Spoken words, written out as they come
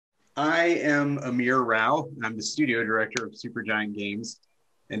I am Amir Rao. I'm the studio director of Supergiant Games,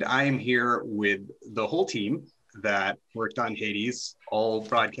 and I am here with the whole team that worked on Hades, all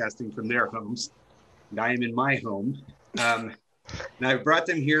broadcasting from their homes. And I am in my home. And I've brought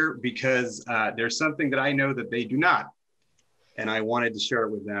them here because there's something that I know that they do not. And I wanted to share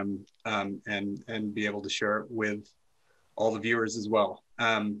it with them and be able to share it with all the viewers as well.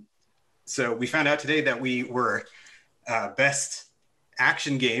 So we found out today that we were best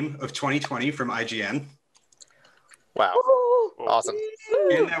action game of 2020 from IGN. Wow. Awesome.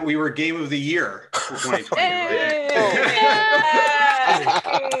 And that we were game of the year for 2020.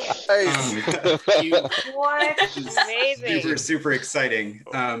 What amazing. Super exciting.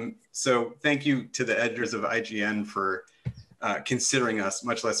 So thank you to the editors of IGN for considering us,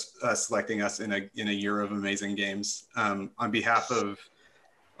 much less selecting us in a year of amazing games. On behalf of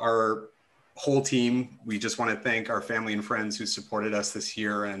our whole team, we just want to thank our family and friends who supported us this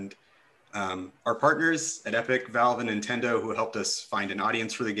year, and our partners at Epic, Valve, and Nintendo who helped us find an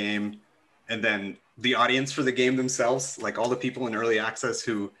audience for the game, and then the audience for the game themselves, like all the people in early access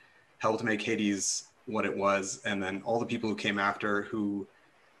who helped make Hades what it was, and then all the people who came after who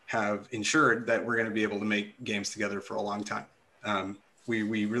have ensured that we're going to be able to make games together for a long time. We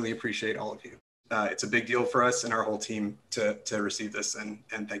really appreciate all of you. It's a big deal for us and our whole team to receive this, and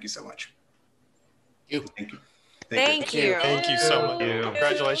thank you so much. Thank you. Thank you. Thank you so much.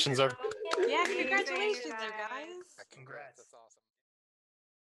 Congratulations. Yeah, congratulations there, guys. Congrats.